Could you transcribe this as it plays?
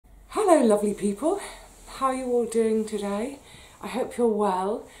Hello lovely people, how are you all doing today? I hope you're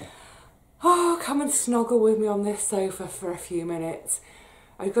well. Oh, come and snuggle with me on this sofa for a few minutes.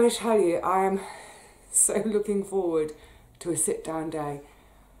 I've got to tell you, I am so looking forward to a sit down day.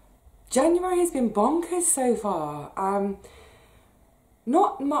 January has been bonkers so far.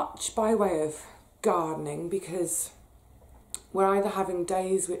 Not much by way of gardening because we're either having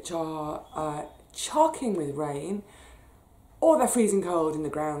days which are choking with rain or they're freezing cold and the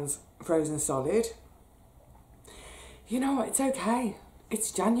ground's frozen solid. You know what, it's okay.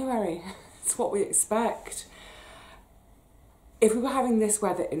 It's January. It's what we expect. If we were having this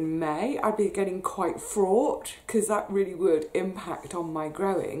weather in May, I'd be getting quite fraught because that really would impact on my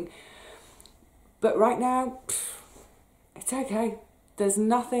growing. But right now, it's okay. There's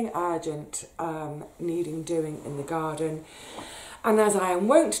nothing urgent needing doing in the garden. And as I am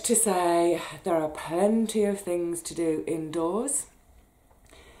wont to say, there are plenty of things to do indoors.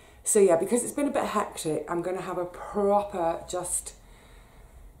 So yeah, because it's been a bit hectic, I'm going to have a proper just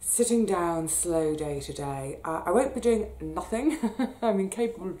sitting down slow day today. I won't be doing nothing. I'm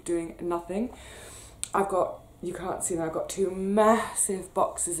incapable of doing nothing. You can't see now, I've got two massive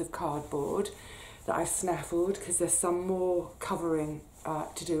boxes of cardboard that I've snaffled because there's some more covering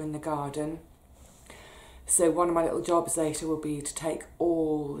to do in the garden. So one of my little jobs later will be to take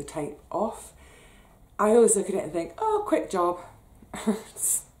all the tape off. I always look at it and think, oh, quick job.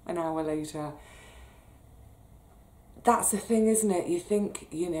 An hour later. That's the thing, isn't it? You think,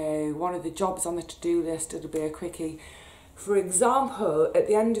 you know, one of the jobs on the to-do list, it'll be a quickie. For example, at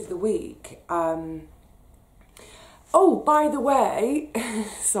the end of the week, oh, by the way,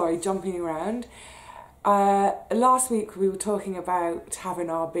 sorry, jumping around. Last week we were talking about having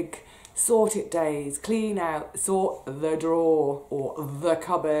our big sort it days, clean out, sort the drawer or the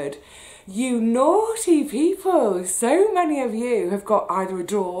cupboard. You naughty people, so many of you have got either a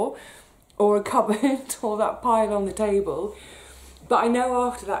drawer or a cupboard or that pile on the table. But I know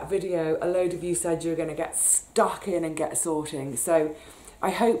after that video, a load of you said you were going to get stuck in and get sorting. So I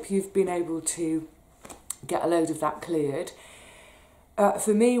hope you've been able to get a load of that cleared.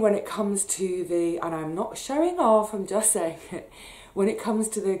 For me, when it comes to and I'm not showing off, I'm just saying it, when it comes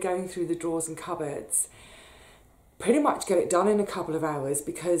to the going through the drawers and cupboards, pretty much get it done in a couple of hours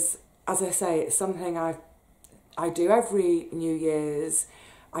because, as I say, it's something I do every New Year's.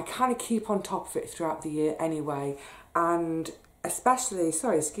 I kind of keep on top of it throughout the year anyway, and especially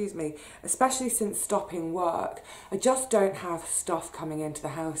since stopping work, I just don't have stuff coming into the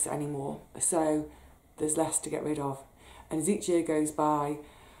house anymore, so there's less to get rid of. And as each year goes by,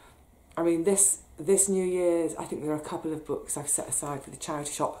 I mean, this New Year's, I think there are a couple of books I've set aside for the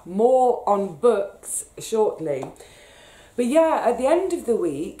charity shop. More on books shortly. But yeah, at the end of the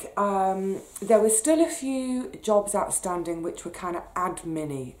week, there were still a few jobs outstanding which were kind of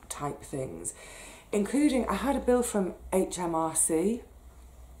admin-y type things, including I had a bill from HMRC.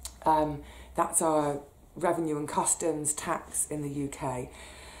 That's our Revenue and Customs tax in the UK.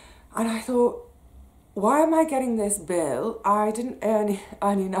 And I thought, why am I getting this bill? I didn't earn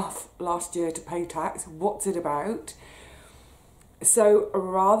enough last year to pay tax. What's it about? So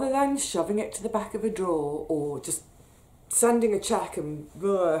rather than shoving it to the back of a drawer or just sending a cheque and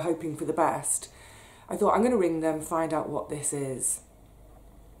hoping for the best, I thought I'm going to ring them, find out what this is.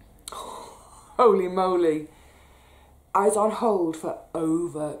 Holy moly. I was on hold for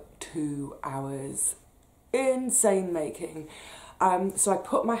over 2 hours. Insane making. So I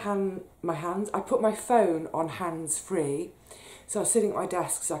put I put my phone on hands free. So I was sitting at my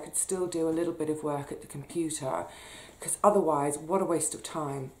desk so I could still do a little bit of work at the computer, because otherwise, what a waste of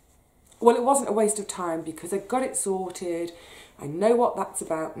time. Well, it wasn't a waste of time because I got it sorted. I know what that's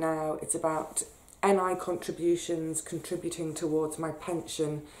about now. It's about NI contributions, contributing towards my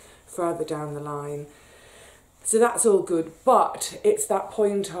pension further down the line. So that's all good. But it's that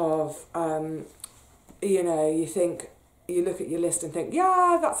point of, you know, you look at your list and think,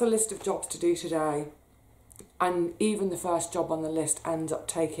 yeah, that's a list of jobs to do today. And even the first job on the list ends up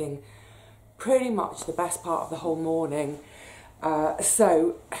taking pretty much the best part of the whole morning.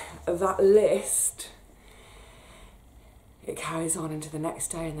 So that list, it carries on into the next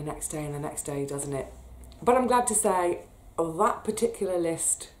day and the next day and the next day, doesn't it? But I'm glad to say that particular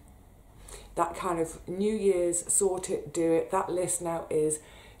list, that kind of New Year's sort it, do it, that list now is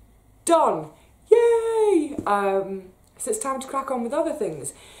done. Yay! So it's time to crack on with other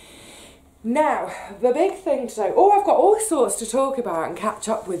things. Now, the big thing today, I've got all sorts to talk about and catch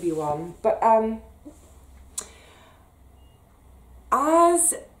up with you on, but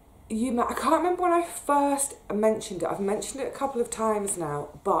as you might, I can't remember when I first mentioned it. I've mentioned it a couple of times now,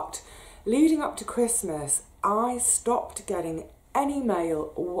 but leading up to Christmas, I stopped getting any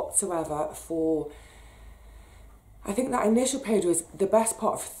mail whatsoever for, I think that initial period was the best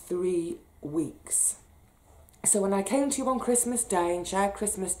part of 3 weeks. So when I came to you on Christmas Day and shared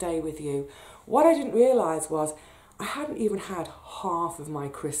Christmas Day with you, what I didn't realise was I hadn't even had half of my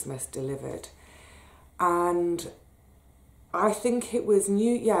Christmas delivered. And I think it was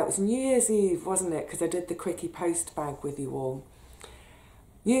New Year's Eve, wasn't it? Because I did the quickie post bag with you all.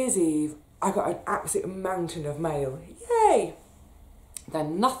 New Year's Eve, I got an absolute mountain of mail. Yay!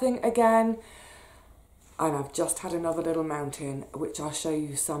 Then nothing again. And I've just had another little mountain, which I'll show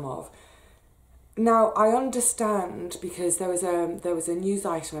you some of. Now, I understand, because there was a news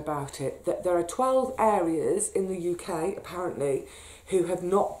item about it, that there are 12 areas in the UK, apparently, who have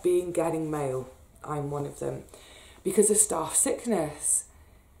not been getting mail. I'm one of them, because of staff sickness.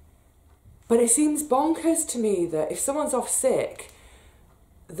 But it seems bonkers to me that if someone's off sick,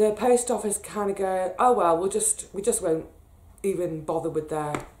 the post office kind of go, oh well, we just won't even bother with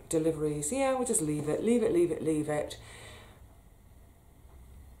their deliveries. Yeah, we'll just leave it.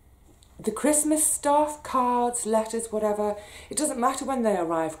 The Christmas stuff, cards, letters, whatever, it doesn't matter when they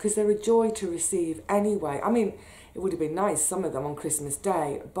arrive because they're a joy to receive anyway. I mean, it would have been nice, some of them on Christmas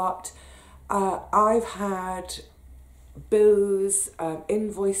Day, but I've had bills,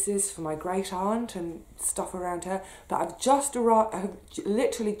 invoices for my great aunt and stuff around her that have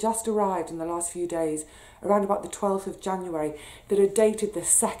literally just arrived in the last few days, around about the 12th of January, that are dated the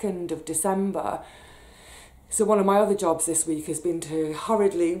 2nd of December. So one of my other jobs this week has been to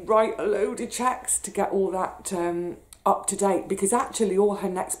hurriedly write a load of cheques to get all that up to date, because actually all her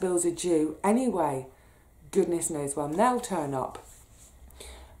next bills are due anyway. Goodness knows when they'll turn up.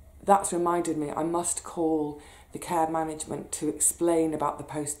 That's reminded me I must call the care management to explain about the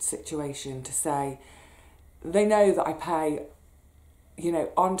post situation, to say they know that I pay, you know,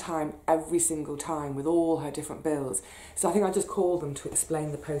 on time every single time with all her different bills. So I think I just called them to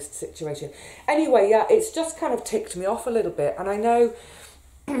explain the post situation. Anyway, yeah, it's just kind of ticked me off a little bit. And I know,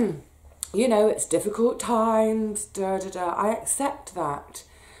 you know, it's difficult times, I accept that.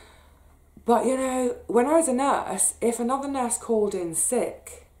 But, you know, when I was a nurse, if another nurse called in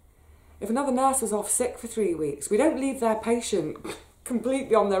sick, if another nurse was off sick for 3 weeks, we don't leave their patient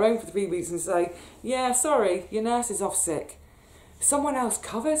completely on their own for 3 weeks and say, yeah, sorry, your nurse is off sick. Someone else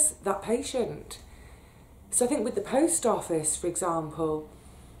covers that patient. So I think with the post office, for example,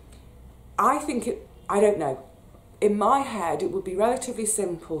 I don't know, in my head, it would be relatively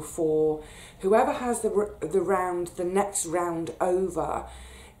simple for whoever has the next round over,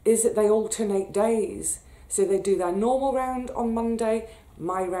 is that they alternate days. So they do their normal round on Monday,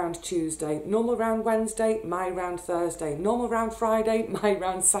 my round Tuesday, normal round Wednesday, my round Thursday, normal round Friday, my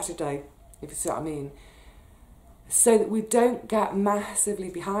round Saturday, if you see what I mean. So that we don't get massively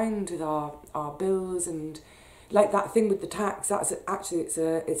behind with our bills, and like that thing with the tax, that's actually, it's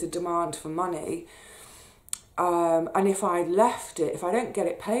a demand for money. And if I left it, if I don't get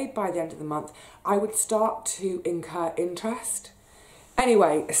it paid by the end of the month, I would start to incur interest.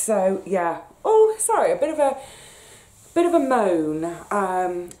 Anyway, so yeah. Oh, sorry, a bit of a moan.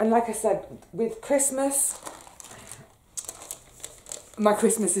 And like I said, with Christmas, my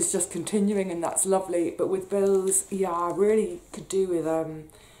Christmas is just continuing, and that's lovely. But with bills, yeah, I really could do with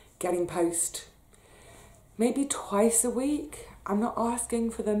getting post maybe twice a week. I'm not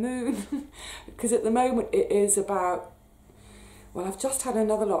asking for the moon, because at the moment it is about, well, I've just had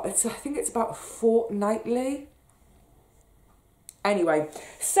another lot. I think it's about fortnightly. Anyway,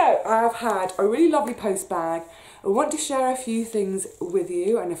 so I've had a really lovely post bag. I want to share a few things with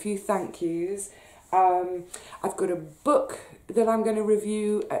you and a few thank yous. I've got a book that I'm going to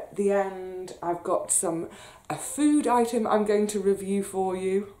review at the end. I've got a food item I'm going to review for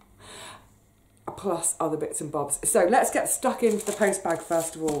you, plus other bits and bobs. So let's get stuck into the post bag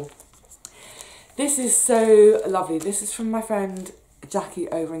first of all. This is so lovely. This is from my friend Jackie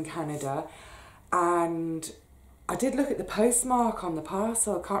over in Canada, and I did look at the postmark on the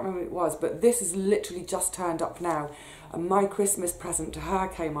parcel, I can't remember what it was, but this is literally just turned up now, and my Christmas present to her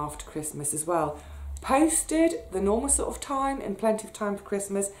came after Christmas as well. Posted the normal sort of time, in plenty of time for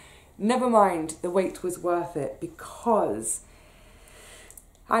Christmas. Never mind, the wait was worth it, because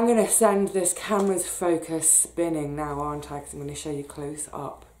I'm going to send this camera's focus spinning now, aren't I? Because I'm going to show you close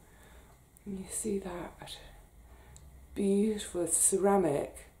up. And you see that? Beautiful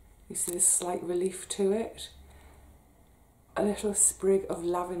ceramic. You see the slight relief to it? A little sprig of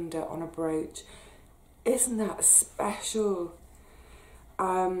lavender on a brooch. Isn't that special?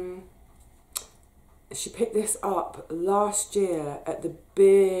 She picked this up last year at the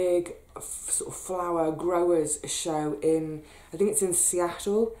big sort of flower growers show in, I think it's in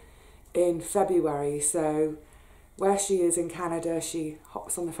Seattle, in February. So where she is in Canada, she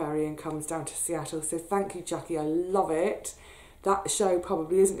hops on the ferry and comes down to Seattle. So thank you, Jackie, I love it. That show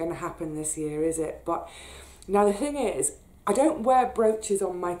probably isn't going to happen this year, is it? But now the thing is, I don't wear brooches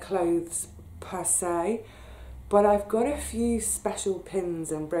on my clothes per se, but I've got a few special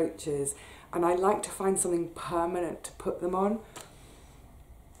pins and brooches, and I like to find something permanent to put them on.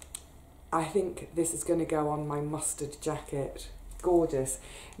 I think this is going to go on my mustard jacket. Gorgeous.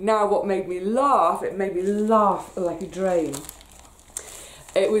 Now what made me laugh, it made me laugh like a drain.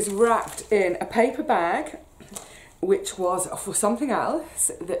 It was wrapped in a paper bag, which was for something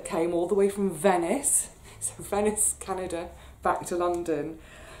else that came all the way from Venice. So Venice, Canada, back to London.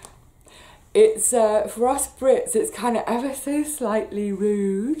 It's, for us Brits, it's kind of ever so slightly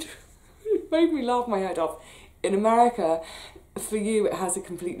rude. It made me laugh my head off. In America, for you it has a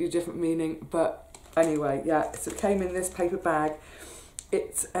completely different meaning, but anyway, yeah, so it came in this paper bag.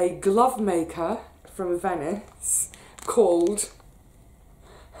 It's a glove maker from Venice called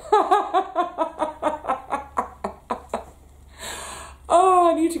oh,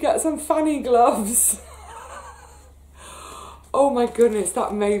 I need to get some fanny gloves. Oh my goodness,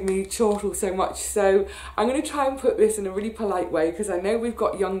 that made me chortle so much. So I'm going to try and put this in a really polite way, because I know we've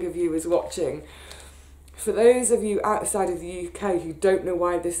got younger viewers watching. For those of you outside of the UK who don't know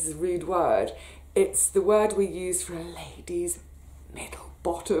why this is a rude word, it's the word we use for a lady's middle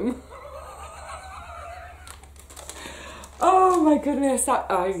bottom. Oh my goodness,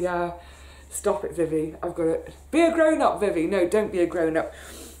 oh yeah. Stop it, Vivi. I've got to be a grown-up, Vivi. No, don't be a grown-up.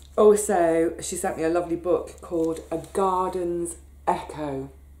 Also, she sent me a lovely book called A Garden's Echo.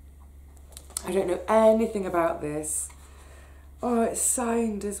 I don't know anything about this. Oh, it's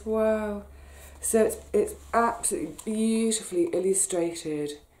signed as well. So it's absolutely beautifully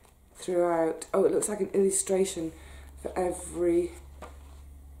illustrated throughout. Oh, it looks like an illustration for every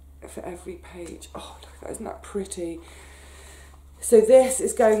page. Oh, look at that, isn't that pretty? So this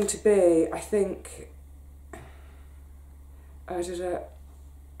is going to be, I think,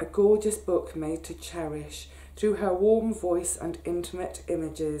 a gorgeous book made to cherish. Through her warm voice and intimate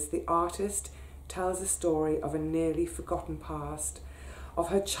images, the artist tells a story of a nearly forgotten past, of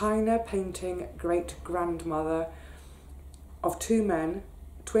her china painting great-grandmother, of two men,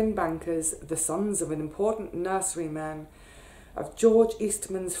 twin bankers, the sons of an important nurseryman, of George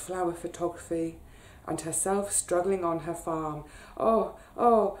Eastman's flower photography, and herself struggling on her farm. Oh,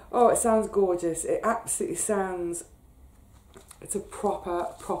 it sounds gorgeous. It absolutely sounds... It's a proper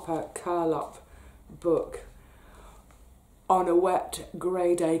curl-up book on a wet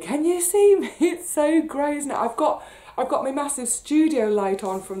grey day. Can you see me? It's so grey, isn't it? I've got my massive studio light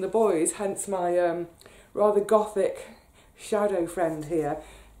on from the boys, hence my rather gothic shadow friend here.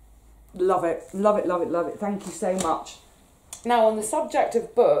 Love it, love it, love it, love it. Thank you so much. Now, on the subject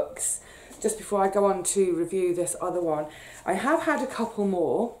of books, just before I go on to review this other one, I have had a couple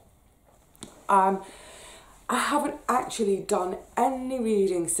more. I haven't actually done any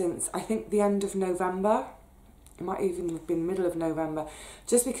reading since, I think, the end of November. It might even have been middle of November,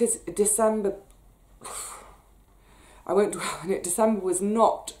 just because December, I won't dwell on it, December was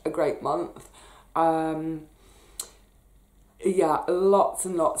not a great month. Yeah, lots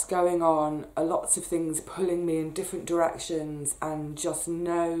and lots going on, lots of things pulling me in different directions, and just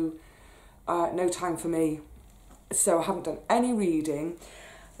no time for me. So I haven't done any reading.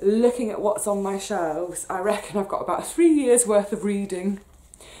 Looking at what's on my shelves, I reckon I've got about 3 years worth of reading.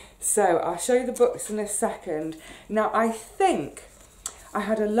 So I'll show you the books in a second. Now, I think I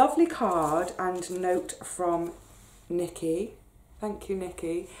had a lovely card and note from Nikki. Thank you,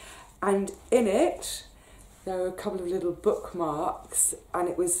 Nikki. And in it, there were a couple of little bookmarks,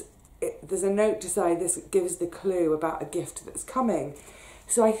 and there's a note to say this gives the clue about a gift that's coming.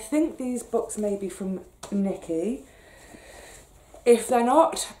 So I think these books may be from Nikki. If they're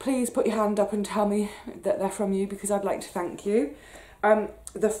not, please put your hand up and tell me that they're from you, because I'd like to thank you.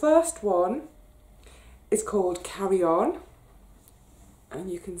 The first one is called Carry On.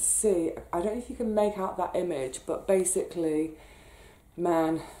 And you can see, I don't know if you can make out that image, but basically,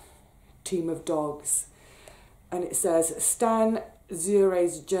 man, team of dogs. And it says, Stan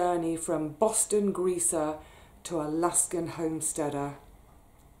Zure's journey from Boston greaser to Alaskan homesteader.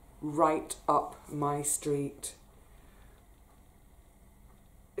 Right up my street.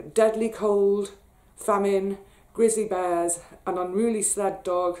 Deadly cold, famine, grizzly bears, an unruly sled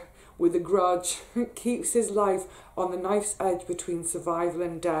dog with a grudge keeps his life on the knife's edge between survival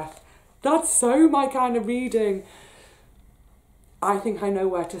and death. That's so my kind of reading. I think I know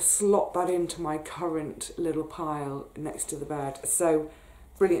where to slot that into my current little pile next to the bed. So,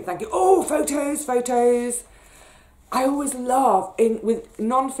 brilliant, thank you. Oh, photos, photos. I always love, with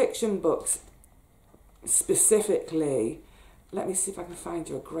non-fiction books, specifically, let me see if I can find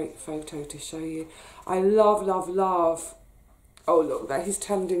you a great photo to show you. I love, love, love. Oh, look, there he's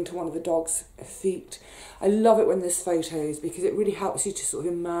tending to one of the dog's feet. I love it when there's photos because it really helps you to sort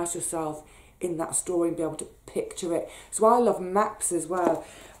of immerse yourself in that story and be able to picture it. So I love maps as well.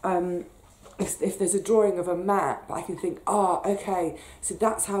 If there's a drawing of a map, I can think, okay, so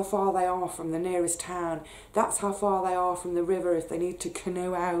that's how far they are from the nearest town. That's how far they are from the river if they need to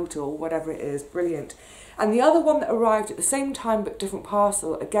canoe out or whatever it is. Brilliant. And the other one that arrived at the same time but different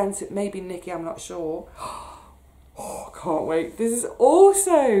parcel, again, so it may be Nikki, I'm not sure. Oh, can't wait. This is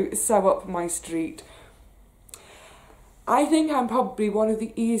also so up my street. I think I'm probably one of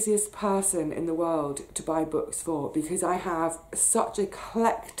the easiest person in the world to buy books for because I have such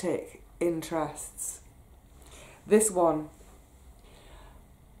eclectic interests. This one,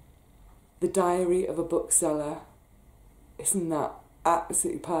 The Diary of a Bookseller. Isn't that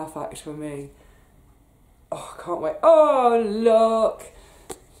absolutely perfect for me? Oh, I can't wait. Oh, look.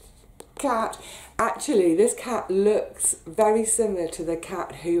 Cat. Actually, this cat looks very similar to the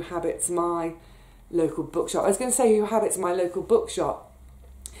cat who habits my local bookshop. I was going to say who habits my local bookshop.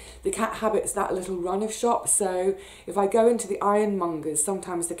 The cat habits that little run of shops, so if I go into the ironmonger's,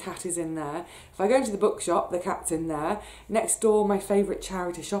 sometimes the cat is in there. If I go into the bookshop, the cat's in there. Next door, my favourite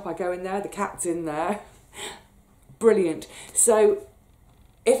charity shop, I go in there, the cat's in there. Brilliant. So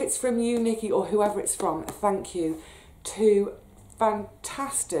if it's from you, Nikki, or whoever it's from, thank you. Two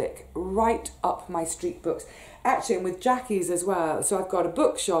fantastic, right up my street books. Actually, and with Jackie's as well. So I've got a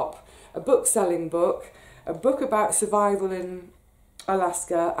bookshop, a book-selling book, a book about survival in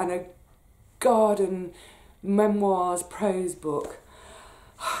Alaska, and a garden memoirs prose book.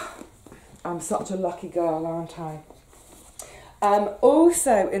 I'm such a lucky girl, aren't I?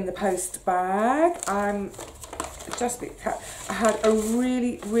 Also in the post bag, I had a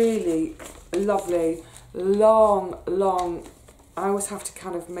really, really lovely, long, I always have to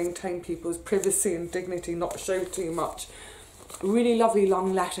kind of maintain people's privacy and dignity, not show too much. Really lovely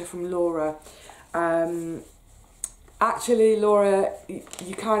long letter from Laura. Actually, Laura,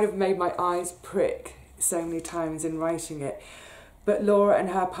 you kind of made my eyes prick so many times in writing it. But Laura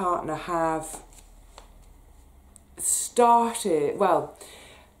and her partner have started, well,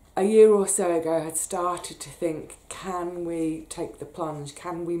 a year or so ago had started to think, can we take the plunge?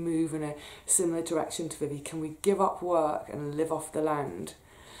 Can we move in a similar direction to Vivi? Can we give up work and live off the land?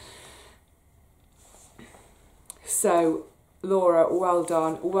 So, Laura, well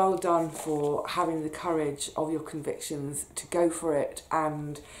done for having the courage of your convictions to go for it.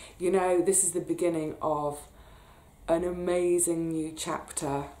 And, you know, this is the beginning of an amazing new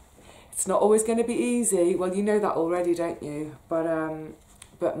chapter. It's not always going to be easy. Well, you know that already, don't you?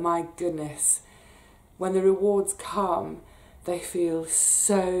 But my goodness, when the rewards come, they feel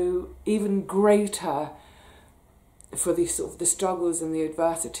so even greater for the sort of the struggles and the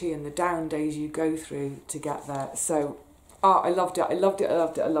adversity and the down days you go through to get there. So, I loved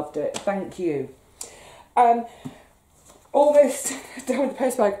it. Thank you. Almost done with the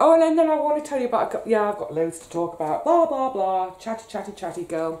post bag. Oh, and then I want to tell you about, I've got loads to talk about. Blah, blah, blah. Chatty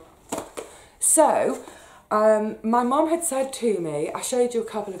girl. So, my mum had said to me, I showed you a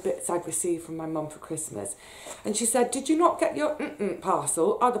couple of bits I'd received from my mum for Christmas. And she said, did you not get your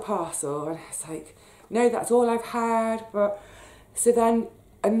parcel, other parcel? And I was like, no, that's all I've had. But so then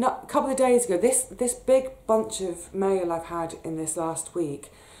a couple of days ago, this big bunch of mail I've had in this last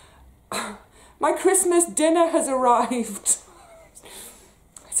week, my Christmas dinner has arrived.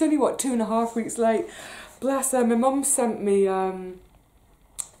 It's only, 2.5 weeks late. Bless her. My mum sent me a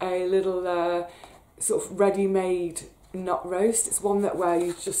little sort of ready-made nut roast. It's one where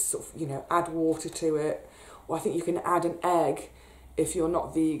you just sort of, add water to it. Or I think you can add an egg if you're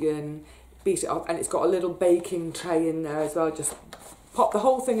not vegan. Beat it up, and it's got a little baking tray in there as well. Just pop the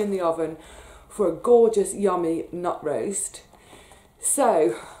whole thing in the oven for a gorgeous, yummy nut roast.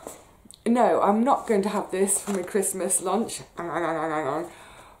 So, no, I'm not going to have this for my Christmas lunch.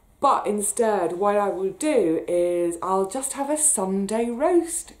 But instead, what I will do is I'll just have a Sunday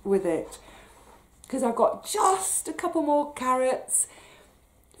roast with it. Because I've got just a couple more carrots,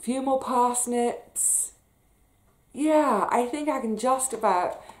 a few more parsnips. Yeah, I think I can just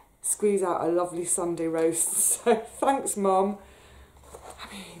about squeeze out a lovely Sunday roast. So thanks, Mum. I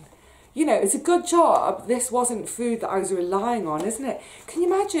mean, it's a good job this wasn't food that I was relying on, isn't it? Can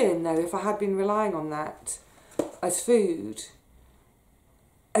you imagine, though, if I had been relying on that as food?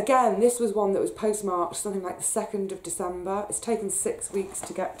 Again, this was one that was postmarked something like the 2nd of December. It's taken 6 weeks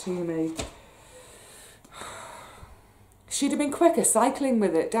to get to me. She'd have been quicker cycling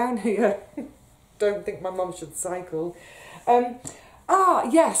with it down here. Don't think my mum should cycle. Ah,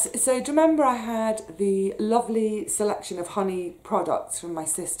 yes. So do you remember I had the lovely selection of honey products from my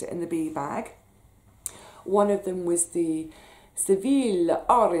sister in the bee bag? One of them was the Seville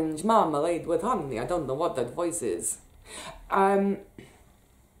orange marmalade with honey. I don't know what that voice is.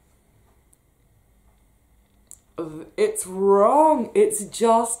 It's wrong. It's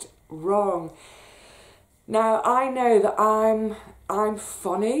just wrong. Now, I know that I'm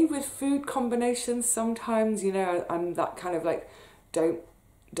funny with food combinations sometimes, you know, I'm that kind of like,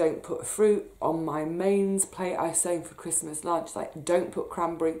 don't put fruit on my mains plate. I say for Christmas lunch, like, don't put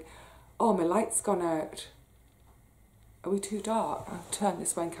cranberry. Oh, my light's gone out. Are we too dark? I'll turn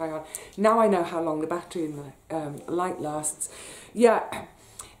this way and carry on. Now I know how long the battery in the light lasts. Yeah,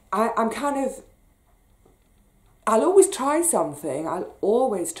 I'm kind of, I'll always try something. I'll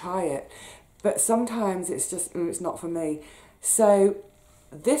always try it. But sometimes it's just, it's not for me. So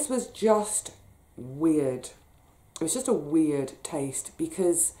this was just weird. It was just a weird taste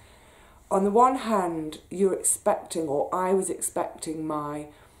because on the one hand, you're expecting, or I was expecting my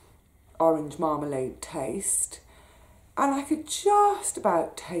orange marmalade taste, and I could just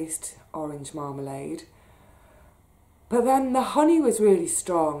about taste orange marmalade. But then the honey was really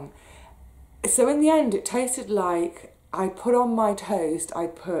strong. So in the end, it tasted like I put on my toast, I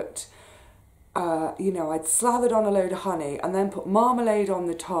put, you know, I'd slathered on a load of honey and then put marmalade on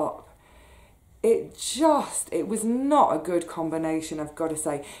the top. It was not a good combination, I've got to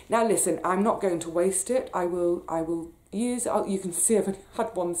say. Now listen, I'm not going to waste it. I will use it. You can see I've only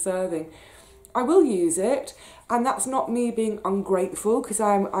had one serving. I will use it, and that's not me being ungrateful, because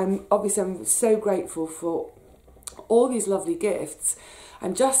I'm obviously so grateful for all these lovely gifts.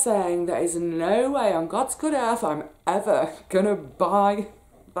 I'm just saying there is no way on God's good earth I'm ever gonna buy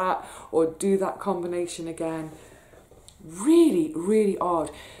that or do that combination again. Really, really odd.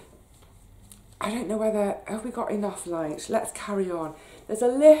 I don't know whether, have we got enough light? Let's carry on. There's a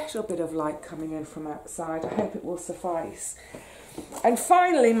little bit of light coming in from outside. I hope it will suffice. And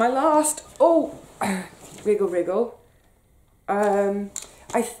finally, my last, wriggle, wriggle.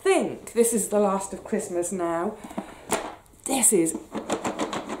 I think this is the last of Christmas now. This is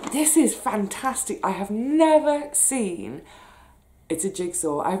fantastic. I have never seen, it's a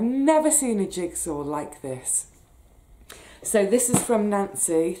jigsaw. I've never seen a jigsaw like this. So this is from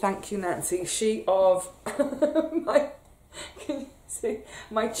Nancy. Thank you, Nancy. She of my, can you see,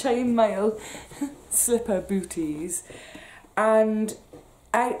 my chainmail slipper booties. And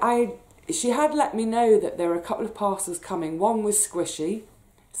she had let me know that there were a couple of parcels coming. One was squishy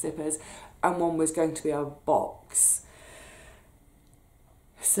slippers and one was going to be a box.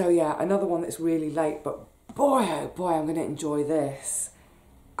 So yeah, another one that's really late, but boy, oh boy, I'm going to enjoy this.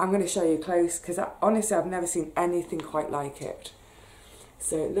 I'm going to show you close because honestly I've never seen anything quite like it.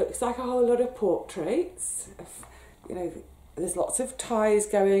 So it looks like a whole lot of portraits. You know, there's lots of ties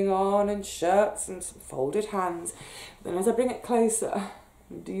going on and shirts and some folded hands. Then as I bring it closer,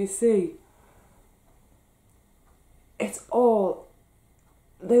 do you see? They all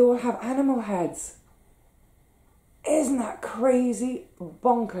have animal heads. Isn't that crazy?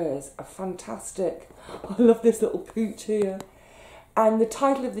 Bonkers. Fantastic. I love this little pooch here. And the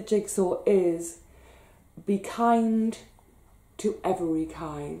title of the jigsaw is Be Kind to Every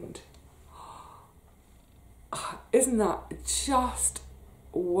Kind. Isn't that just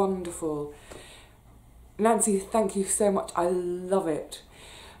wonderful? Nancy, thank you so much. I love it.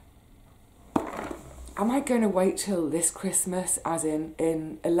 Am I going to wait till this Christmas, as in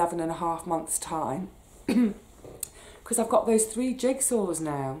 11 and a half months' time? Because I've got those 3 jigsaws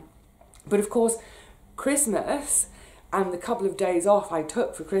now. But of course, Christmas and the couple of days off I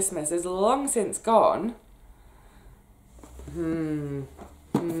took for Christmas is long since gone.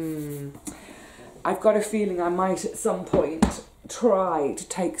 I've got a feeling I might at some point try to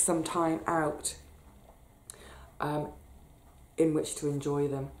take some time out in which to enjoy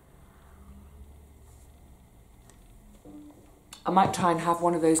them. I might try and have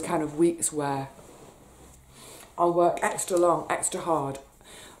one of those kind of weeks where I'll work extra long, extra hard,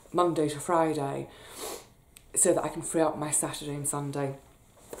 Monday to Friday, so that I can free up my Saturday and Sunday.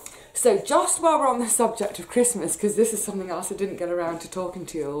 So just while we're on the subject of Christmas, because this is something else I didn't get around to talking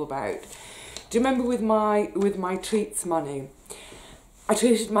to you all about, do you remember with my treats money, I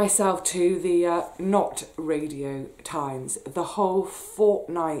treated myself to the not radio times, the whole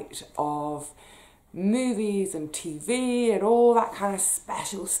fortnight of movies and TV and all that kind of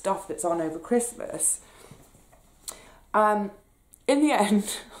special stuff that's on over Christmas. In the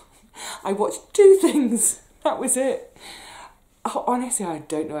end, I watched 2 things. That was it. Oh, honestly, I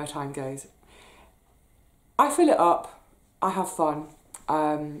don't know where time goes. I fill it up. I have fun.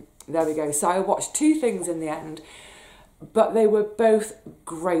 There we go. So I watched 2 things in the end. but they were both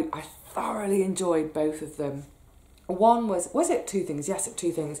great. I thoroughly enjoyed both of them. One was it two things? Yes,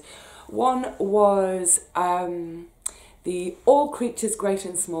 two things. One was the All Creatures Great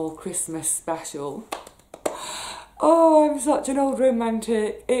and Small Christmas special. Oh, I'm such an old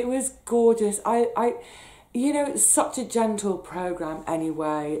romantic. It was gorgeous. You know, it's such a gentle programme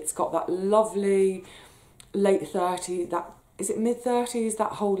anyway. It's got that lovely late 30s, is it mid-30s?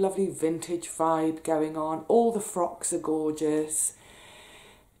 That whole lovely vintage vibe going on. All the frocks are gorgeous.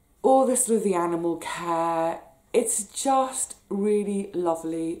 All the sort of the animal care. It's just really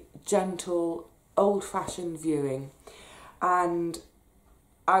lovely, gentle, old-fashioned viewing. And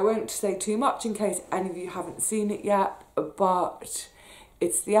I won't say too much in case any of you haven't seen it yet, but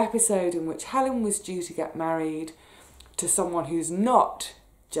it's the episode in which Helen was due to get married to someone who's not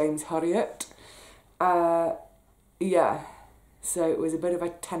James Herriot. Yeah, so it was a bit of a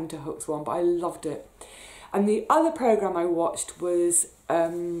tenterhooks one, but I loved it. And the other programme I watched was,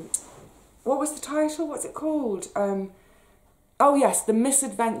 what was the title? What's it called? Oh yes, The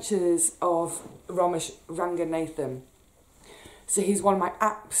Misadventures of Ramesh Ranganathan. So he's one of my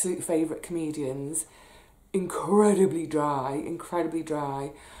absolute favourite comedians. Incredibly dry.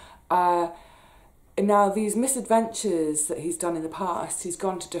 Now these misadventures that he's done in the past, he's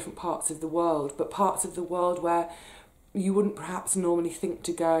gone to different parts of the world, but parts of the world where you wouldn't perhaps normally think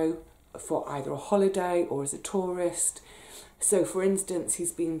to go for either a holiday or as a tourist. So for instance,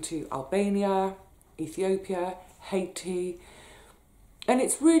 he's been to Albania, Ethiopia, Haiti, and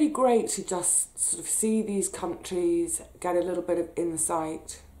it's really great to just sort of see these countries, get a little bit of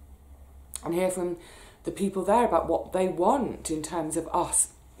insight and hear from the people there about what they want in terms of us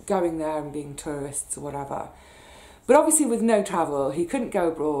going there and being tourists or whatever. But obviously with no travel, he couldn't go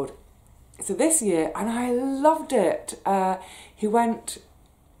abroad. So this year, and I loved it, he went,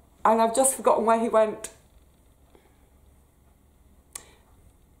 and I've just forgotten where he went,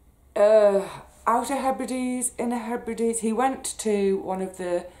 Outer Hebrides, Inner Hebrides. He went to one of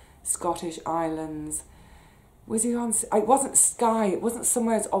the Scottish islands. Was he on, it wasn't Skye, it wasn't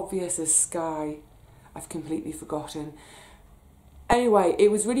somewhere as obvious as Skye. I've completely forgotten. Anyway,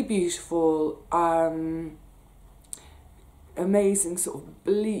 it was really beautiful, amazing sort of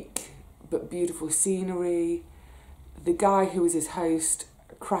bleak but beautiful scenery. The guy who was his host,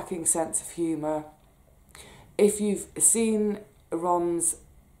 a cracking sense of humour. If you've seen Rom's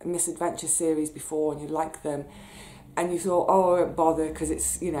Misadventure series before and you like them and you thought, oh, I won't bother because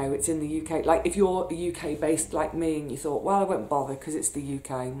it's, you know, it's in the UK. Like if you're UK based like me and you thought, well, I won't bother because it's the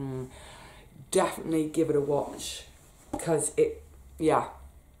UK. Definitely give it a watch because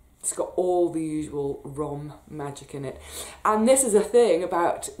it's got all the usual Rom magic in it. And this is a thing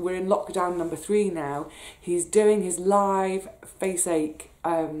about, we're in lockdown number 3 now. He's doing his live Facebook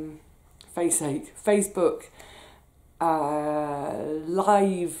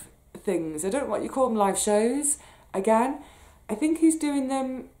live things. I don't know what you call them, live shows again. I think he's doing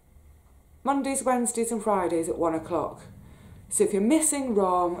them Mondays, Wednesdays and Fridays at 1 o'clock. So if you're missing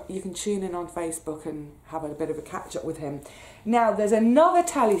Rom, you can tune in on Facebook and have a bit of a catch up with him. Now there's another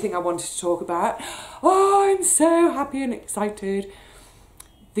telly thing I wanted to talk about. Oh, I'm so happy and excited.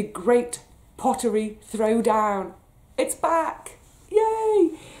 The Great Pottery Throwdown. It's back.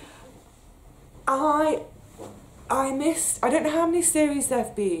 Yay! I missed, I don't know how many series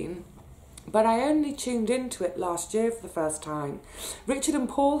there've been, but I only tuned into it last year for the first time. Richard and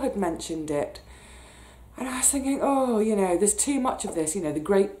Paul had mentioned it. And I was thinking, oh, you know, there's too much of this, you know, the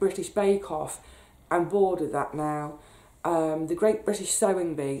Great British Bake Off. I'm bored of that now. The Great British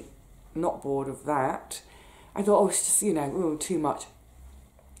Sewing Bee, not bored of that. I thought, oh, it's just, you know, too much.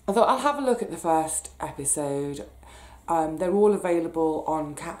 I thought I'll have a look at the first episode. They're all available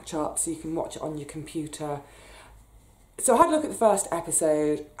on catch up, so you can watch it on your computer. So I had a look at the first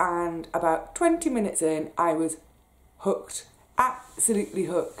episode, and about 20 minutes in, I was hooked, absolutely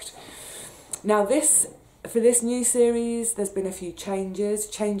hooked. Now for this new series, there's been a few changes,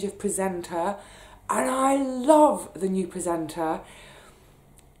 change of presenter, and I love the new presenter.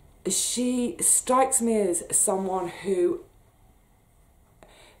 She strikes me as someone who,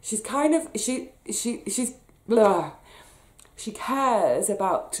 she's kind of, she's blah. She cares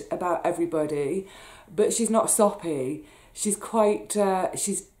about everybody, but she's not soppy. She's quite,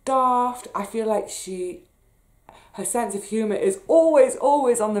 she's daft. I feel like her sense of humour is always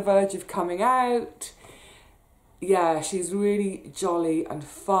on the verge of coming out. Yeah, she's really jolly and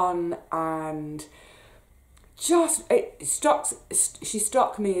fun, and she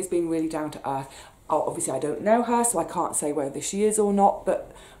struck me as being really down to earth. Obviously I don't know her, so I can't say whether she is or not,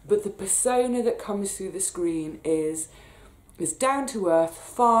 but the persona that comes through the screen is It's down to earth,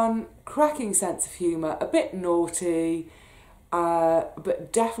 fun, cracking sense of humour, a bit naughty,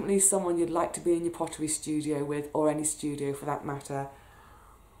 but definitely someone you'd like to be in your pottery studio with, or any studio for that matter.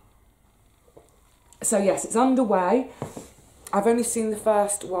 So yes, it's underway. I've only seen the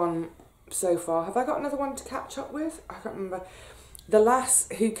first one so far. Have I got another one to catch up with? I can't remember. The lass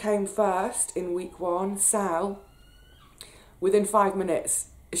who came first in week 1, Sal, within 5 minutes,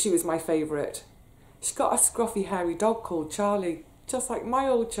 she was my favourite. She's got a scruffy, hairy dog called Charlie, just like my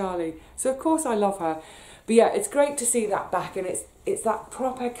old Charlie. So of course I love her. But yeah, it's great to see that back, and it's that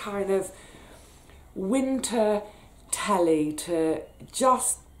proper kind of winter telly to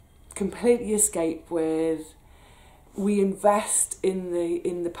just completely escape with. We invest in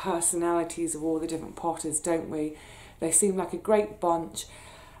the personalities of all the different potters, don't we? They seem like a great bunch.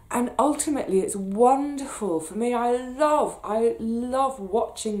 And ultimately it's wonderful for me. I love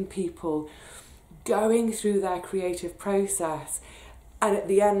watching people going through their creative process and at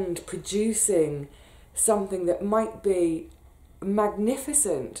the end producing something that might be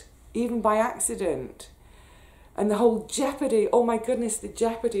magnificent, even by accident. And the whole jeopardy, oh my goodness, the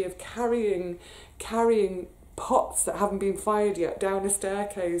jeopardy of carrying pots that haven't been fired yet down a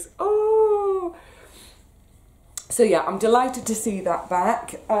staircase. Oh! So yeah, I'm delighted to see that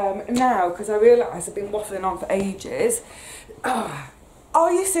back. Now, because I realise I've been waffling on for ages.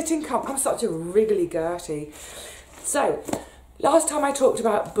 Are you sitting comfortable? I'm such a wriggly Gertie. So, last time I talked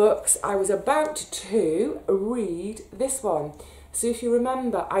about books, I was about to read this one. So if you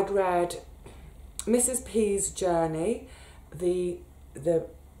remember, I'd read Mrs. P's Journey, the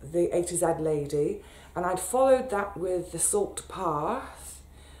A to Z lady, and I'd followed that with The Salt Path.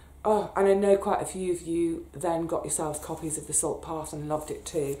 Oh, and I know quite a few of you then got yourselves copies of The Salt Path and loved it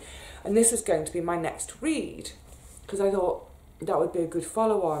too. And this was going to be my next read, because I thought that would be a good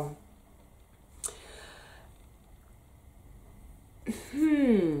follow-on.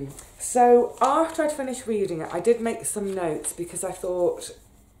 So after I'd finished reading it, I did make some notes, because I thought,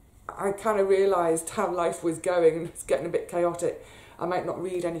 I kind of realised how life was going and it's getting a bit chaotic. I might not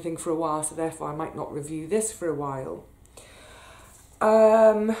read anything for a while, so therefore I might not review this for a while.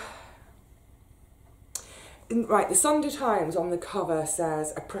 Right, the Sunday Times on the cover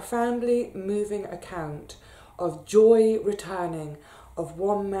says, a profoundly moving account of joy returning, of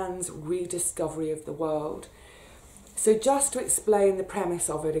one man's rediscovery of the world. So just to explain the premise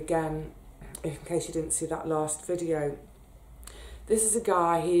of it again, in case you didn't see that last video, this is a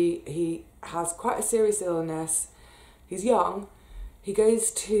guy, he has quite a serious illness, he's young, he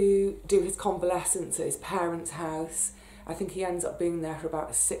goes to do his convalescence at his parents' house. I think he ends up being there for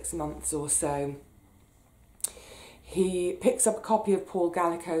about 6 months or so. He picks up a copy of Paul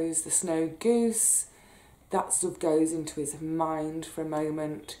Gallico's The Snow Goose. That sort of goes into his mind for a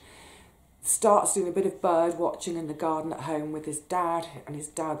moment. Starts doing a bit of bird watching in the garden at home with his dad, and his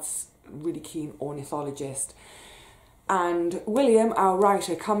dad's a really keen ornithologist. And William, our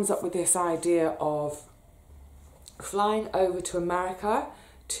writer, comes up with this idea of flying over to America,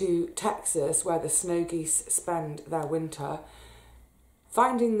 to Texas, where the snow geese spend their winter,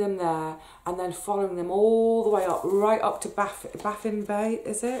 finding them there, and then following them all the way up, right up to Baffin Bay,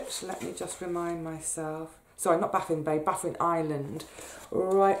 is it? Let me just remind myself. Sorry, not Baffin Bay, Baffin Island,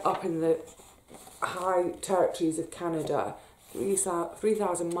 right up in the high territories of Canada,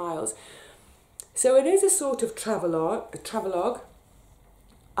 3,000 miles. So it is a sort of travelogue,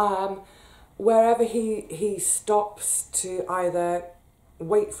 wherever he stops to either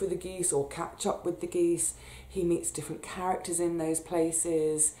wait for the geese or catch up with the geese. He meets different characters in those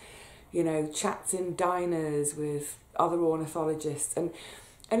places, you know, chats in diners with other ornithologists, and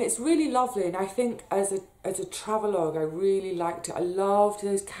it's really lovely. And I think as a travelogue, I really liked it. I loved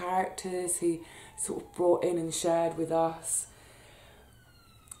those characters he sort of brought in and shared with us.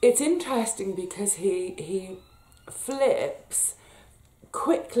 It's interesting because he flips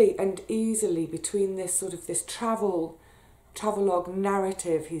quickly and easily between this sort of this travelogue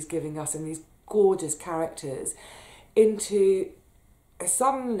narrative he's giving us and these gorgeous characters into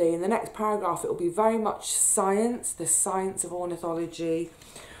suddenly in the next paragraph it will be very much science, the science of ornithology,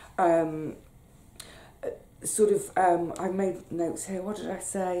 I made notes here, what did I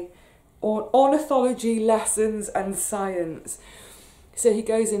say? Ornithology lessons and science. So he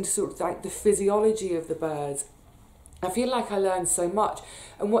goes into sort of like the physiology of the birds. I feel like I learned so much,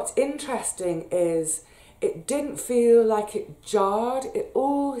 and what's interesting is it didn't feel like it jarred.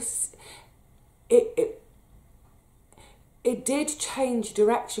 It did change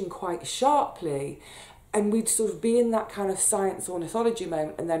direction quite sharply, and we'd sort of be in that kind of science ornithology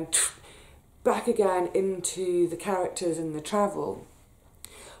moment and then back again into the characters and the travel.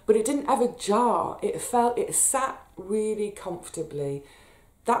 But but it didn't ever jar. It sat really comfortably.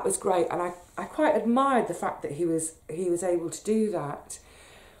 That was great, and I quite admired the fact that he was able to do that.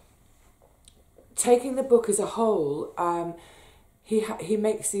 Taking the book as a whole, he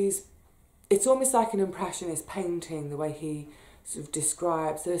makes these. It's almost like an impressionist painting, the way he sort of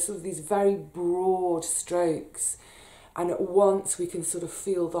describes. There's sort of these very broad strokes, and at once we can sort of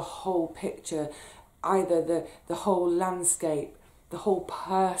feel the whole picture, either the whole landscape, the whole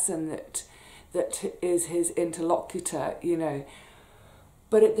person that is his interlocutor, you know.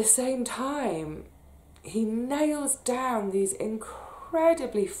 But at the same time, he nails down these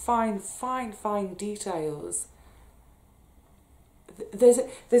incredibly fine details. There's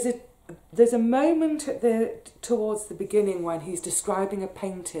a moment towards the beginning when he's describing a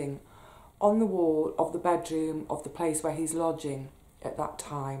painting on the wall of the bedroom of the place where he's lodging at that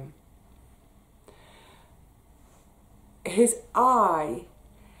time. His eye,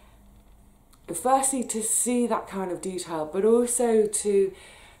 firstly to see that kind of detail, but also to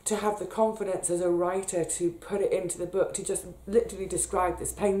have the confidence as a writer to put it into the book, to just literally describe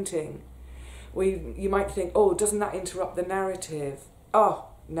this painting. You might think, oh, doesn't that interrupt the narrative? Oh,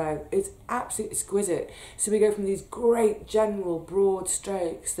 no, it's absolutely exquisite. So we go from these great general broad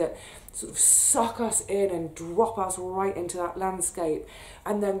strokes that sort of suck us in and drop us right into that landscape,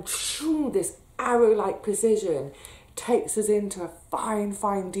 and then this arrow-like precision takes us into a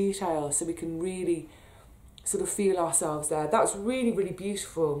fine detail so we can really sort of feel ourselves there. That was really, really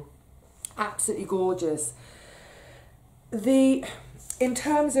beautiful. Absolutely gorgeous. In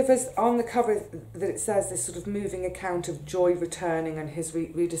terms of, as on the cover that it says, this sort of moving account of joy returning and his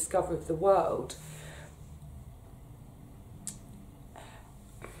rediscovery of the world,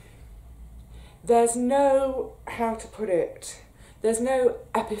 there's no, how to put it, there's no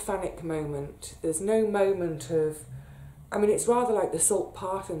epiphanic moment. There's no moment of, I mean, it's rather like the salt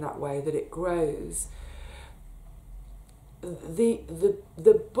path in that way, that it grows.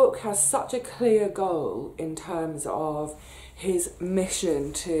 The book has such a clear goal in terms of his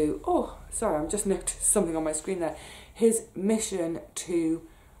mission to, I'm just noticed something on my screen there. His mission to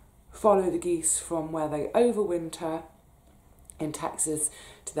follow the geese from where they overwinter in Texas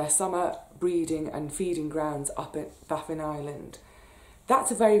to their summer breeding and feeding grounds up at Baffin Island.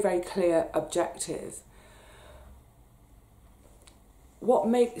 That's a very, very clear objective. What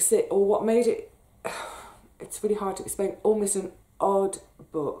makes it, or what made it, it's really hard to explain, almost an odd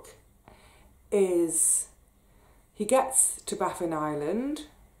book, is he gets to Baffin Island,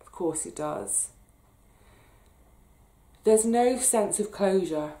 of course he does. There's no sense of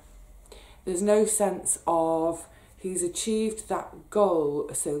closure. There's no sense of he's achieved that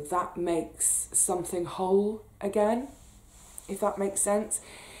goal, so that makes something whole again, if that makes sense.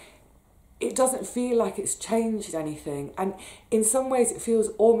 It doesn't feel like it's changed anything, and in some ways it feels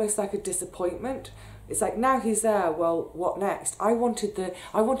almost like a disappointment. It's like, now he's there, well, what next? I wanted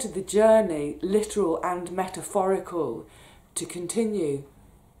the journey, literal and metaphorical, to continue,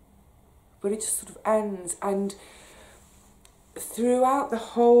 but it just sort of ends. And throughout the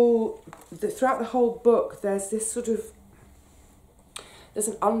whole book, there's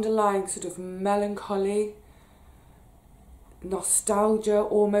an underlying sort of melancholy, nostalgia,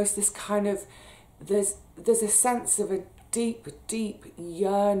 almost this kind of, there's a sense of a deep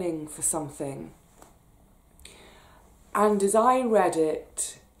yearning for something. And as I read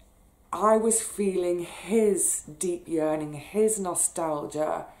it, I was feeling his deep yearning, his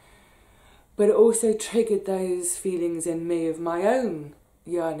nostalgia, but it also triggered those feelings in me of my own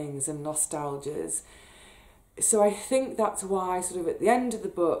yearnings and nostalgias. So I think that's why, sort of at the end of the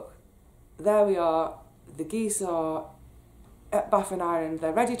book, there we are, the geese are at Baffin Island,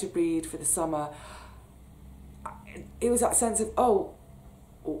 they're ready to breed for the summer. It was that sense of, oh,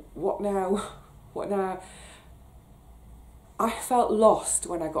 what now? What now? I felt lost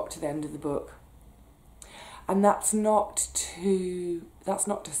when I got to the end of the book. And that's not to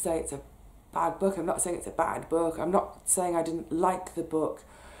say it's a bad book. I'm not saying it's a bad book. I'm not saying I didn't like the book.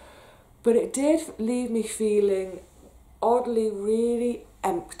 But it did leave me feeling oddly really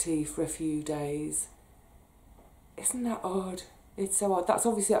empty for a few days. Isn't that odd? It's so odd. That's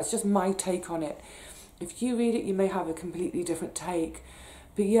just my take on it. If you read it, you may have a completely different take.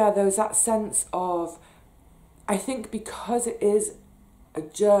 But yeah, there was that sense of, I think because it is a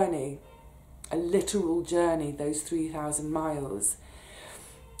journey, a literal journey, those 3,000 miles,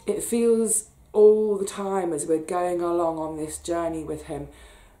 it feels all the time as we're going along on this journey with him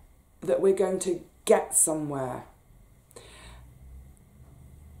that we're going to get somewhere.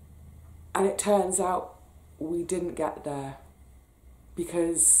 And it turns out we didn't get there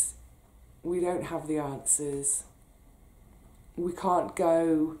because we don't have the answers. we can't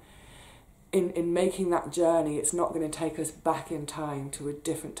go in making that journey. It's not going to take us back in time to a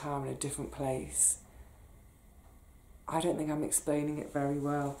different time and a different place. I don't think I'm explaining it very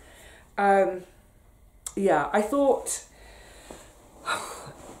well. Yeah, I thought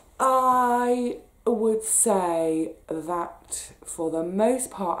I would say that for the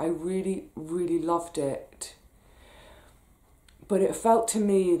most part I really, really loved it. But it felt to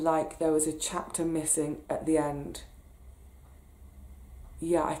me like there was a chapter missing at the end.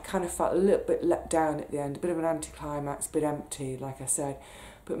 Yeah, I kind of felt a little bit let down at the end, a bit of an anticlimax, a bit empty, like I said.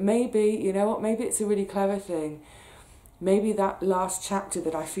 But maybe, you know what, maybe it's a really clever thing. Maybe that last chapter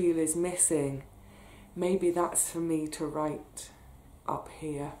that I feel is missing, maybe that's for me to write up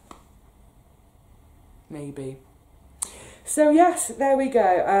here. Maybe. So yes, there we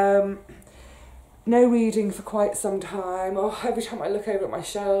go. No reading for quite some time. Oh, every time I look over at my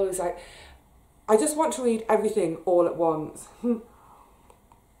shelves, I just want to read everything all at once.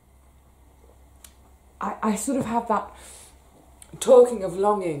 I sort of have that, talking of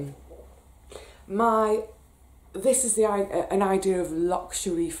longing, this is an idea of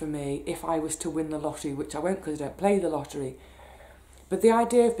luxury for me if I was to win the lottery, which I won't because I don't play the lottery. But the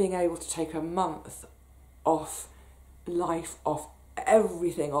idea of being able to take a month off life, off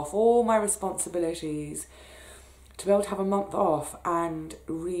everything, off all my responsibilities, to be able to have a month off and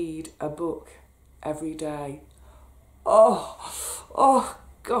read a book every day. Oh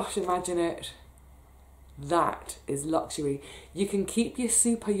gosh, imagine it. That is luxury. You can keep your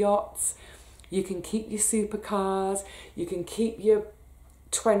super yachts, you can keep your supercars, you can keep your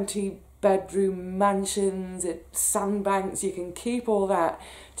 20-bedroom mansions at sandbanks, you can keep all that.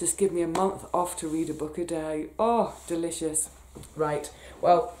 Just give me a month off to read a book a day. Oh, delicious. Right,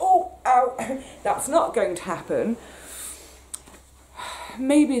 well, that's not going to happen.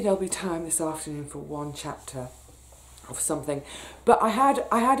 Maybe there'll be time this afternoon for one chapter of something. But I had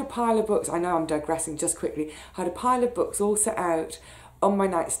a pile of books. I know I'm digressing just quickly. I had a pile of books all set out on my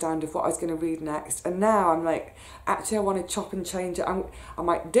nightstand of what I was going to read next, and now I'm like, actually I want to chop and change it. I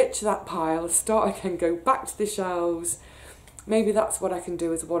might ditch that pile, start again, go back to the shelves. Maybe that's what I can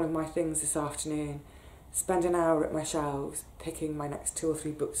do as one of my things this afternoon. Spend an hour at my shelves picking my next 2 or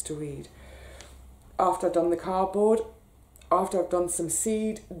 3 books to read. After I've done the cardboard, after I've done some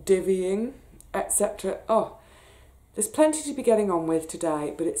seed divvying, etc. Oh, there's plenty to be getting on with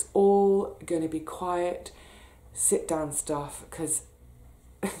today, but it's all going to be quiet, sit down stuff, because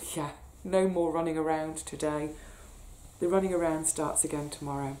yeah, no more running around today. The running around starts again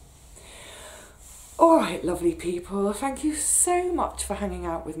tomorrow. All right, lovely people, thank you so much for hanging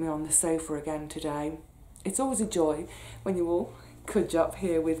out with me on the sofa again today. It's always a joy when you all cudge up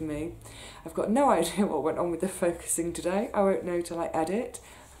here with me. I've got no idea what went on with the focusing today. I won't know till I edit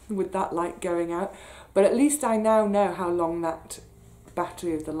with that light going out. But at least I now know how long that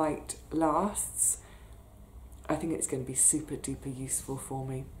battery of the light lasts. I think it's going to be super duper useful for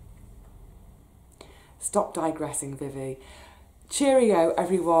me. Stop digressing, Vivi. Cheerio,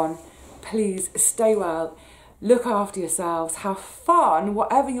 everyone. Please stay well. Look after yourselves. Have fun,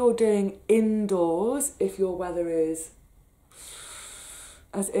 whatever you're doing indoors, if your weather is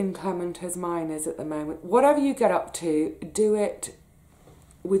as inclement as mine is at the moment. Whatever you get up to, do it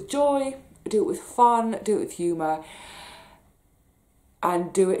with joy, do it with fun, do it with humour,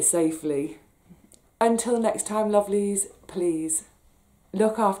 and do it safely. Until next time, lovelies, please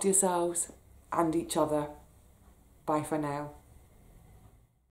look after yourselves and each other. Bye for now.